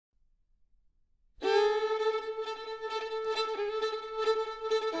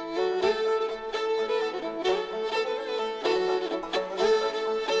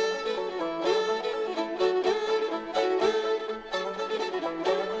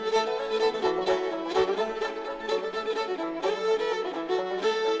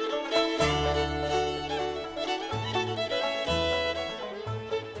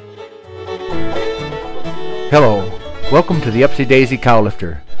Hello, welcome to the Upsi-Daisy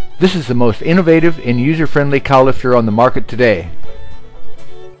Cowlifter. This is the most innovative and user-friendly cowlifter on the market today.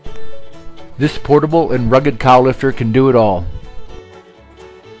 This portable and rugged cowlifter can do it all.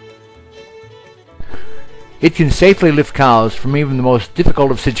 It can safely lift cows from even the most difficult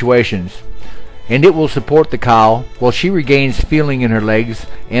of situations, and it will support the cow while she regains feeling in her legs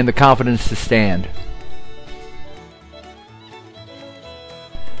and the confidence to stand.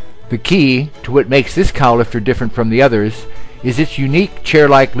 The key to what makes this cowlifter different from the others is its unique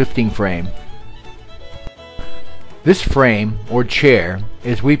chair-like lifting frame. This frame, or chair,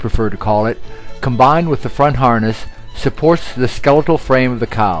 as we prefer to call it, combined with the front harness, supports the skeletal frame of the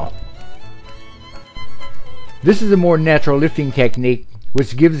cow. This is a more natural lifting technique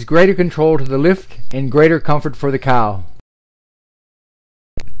which gives greater control to the lift and greater comfort for the cow.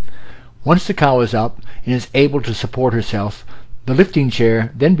 Once the cow is up and is able to support herself, the lifting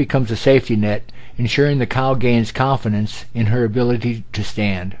chair then becomes a safety net, ensuring the cow gains confidence in her ability to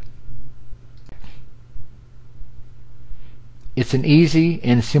stand. It's an easy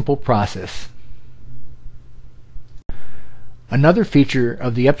and simple process. Another feature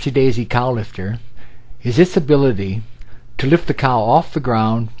of the Upsi-Daisy Cowlifter is its ability to lift the cow off the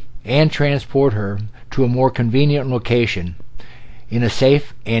ground and transport her to a more convenient location in a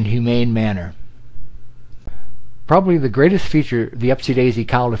safe and humane manner. Probably the greatest feature the Upsi-Daisy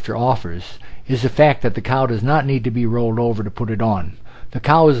Cowlifter offers is the fact that the cow does not need to be rolled over to put it on. The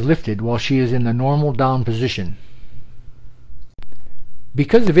cow is lifted while she is in the normal down position.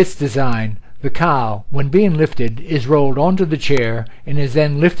 Because of its design, the cow, when being lifted, is rolled onto the chair and is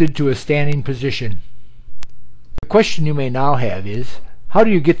then lifted to a standing position. The question you may now have is, how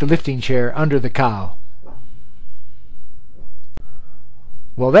do you get the lifting chair under the cow?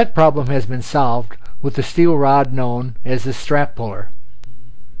 Well, that problem has been solved with the steel rod known as the strap puller.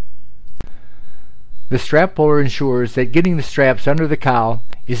 The strap puller ensures that getting the straps under the cow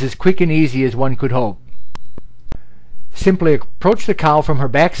is as quick and easy as one could hope. Simply approach the cow from her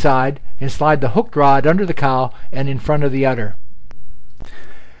backside and slide the hooked rod under the cow and in front of the udder.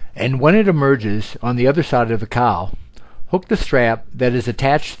 And when it emerges on the other side of the cow, hook the strap that is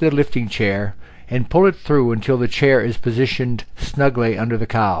attached to the lifting chair and pull it through until the chair is positioned snugly under the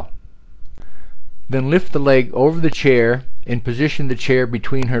cow. Then lift the leg over the chair and position the chair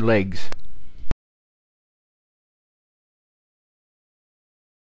between her legs.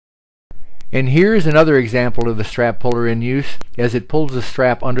 And here is another example of the strap puller in use as it pulls the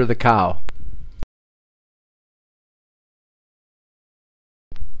strap under the cow.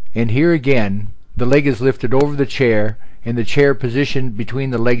 And here again, the leg is lifted over the chair and the chair positioned between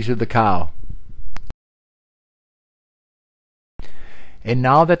the legs of the cow. And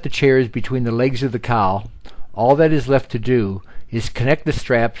now that the chair is between the legs of the cow, all that is left to do is connect the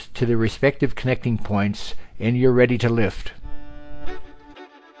straps to the respective connecting points and you're ready to lift.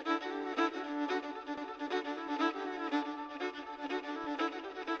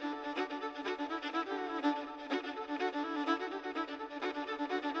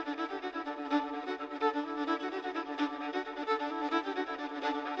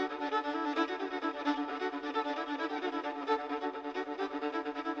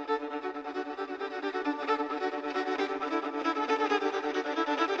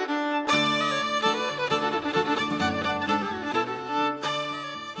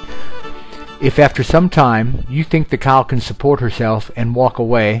 If after some time you think the cow can support herself and walk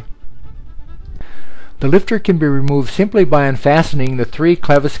away, the lifter can be removed simply by unfastening the three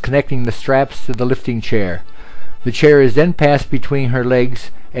clevis connecting the straps to the lifting chair. The chair is then passed between her legs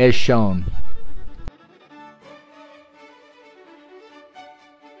as shown.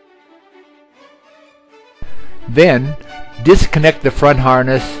 Then disconnect the front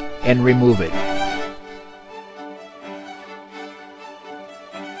harness and remove it.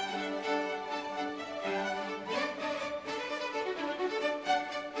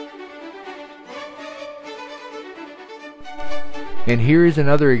 And here is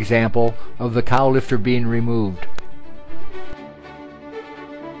another example of the cowlifter being removed.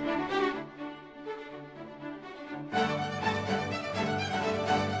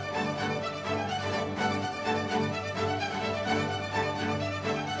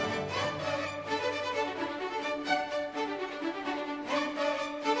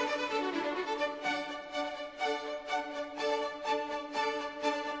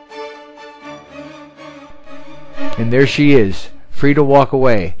 And there she is, free to walk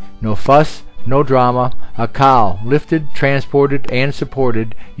away. No fuss, no drama, a cow lifted, transported, and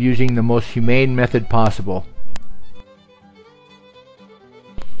supported using the most humane method possible.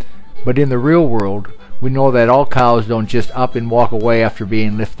 But in the real world, we know that all cows don't just up and walk away after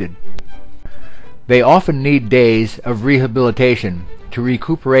being lifted. They often need days of rehabilitation to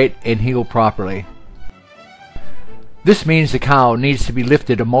recuperate and heal properly. This means the cow needs to be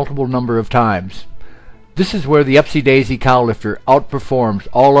lifted a multiple number of times. This is where the Upsi-Daisy Cowlifter outperforms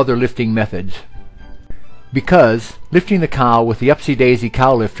all other lifting methods. Because lifting the cow with the Upsi-Daisy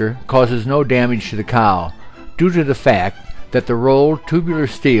Cowlifter causes no damage to the cow, due to the fact that the rolled tubular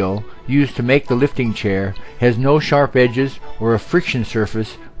steel used to make the lifting chair has no sharp edges or a friction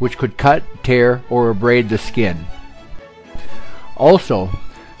surface which could cut, tear, or abrade the skin. Also,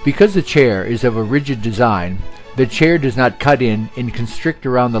 because the chair is of a rigid design, the chair does not cut in and constrict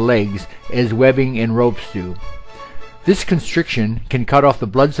around the legs as webbing and ropes do. This constriction can cut off the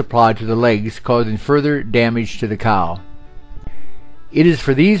blood supply to the legs, causing further damage to the cow. It is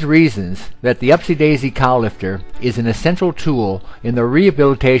for these reasons that the Upsi-Daisy Cowlifter is an essential tool in the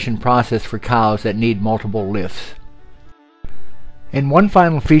rehabilitation process for cows that need multiple lifts. And one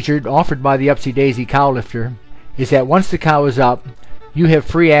final feature offered by the Upsi-Daisy Cowlifter is that once the cow is up, you have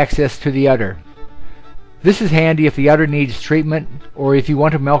free access to the udder. This is handy if the udder needs treatment or if you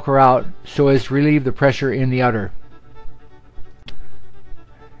want to milk her out so as to relieve the pressure in the udder.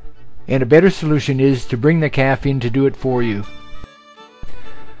 And a better solution is to bring the calf in to do it for you.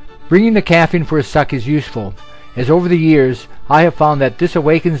 Bringing the calf in for a suck is useful, as over the years I have found that this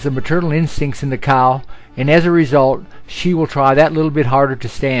awakens the maternal instincts in the cow, and as a result she will try that little bit harder to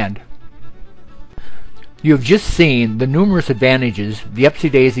stand. You have just seen the numerous advantages the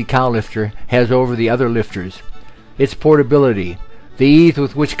Upsi-Daisy Cowlifter has over the other lifters. Its portability, the ease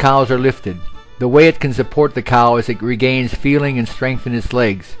with which cows are lifted, the way it can support the cow as it regains feeling and strength in its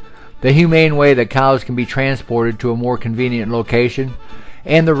legs, the humane way that cows can be transported to a more convenient location,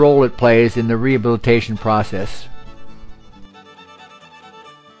 and the role it plays in the rehabilitation process.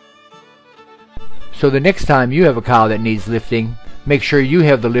 So the next time you have a cow that needs lifting, make sure you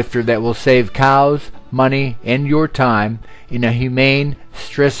have the lifter that will save cows, money, and your time in a humane,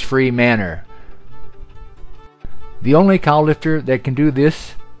 stress-free manner. The only cow lifter that can do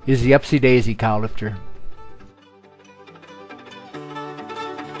this is the Upsi-Daisy Cowlifter.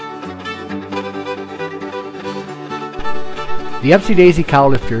 The Upsi-Daisy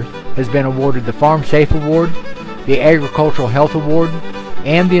Cowlifter has been awarded the Farm Safe Award, the Agricultural Health Award,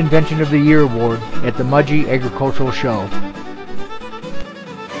 and the Invention of the Year Award at the Mudgee Agricultural Show.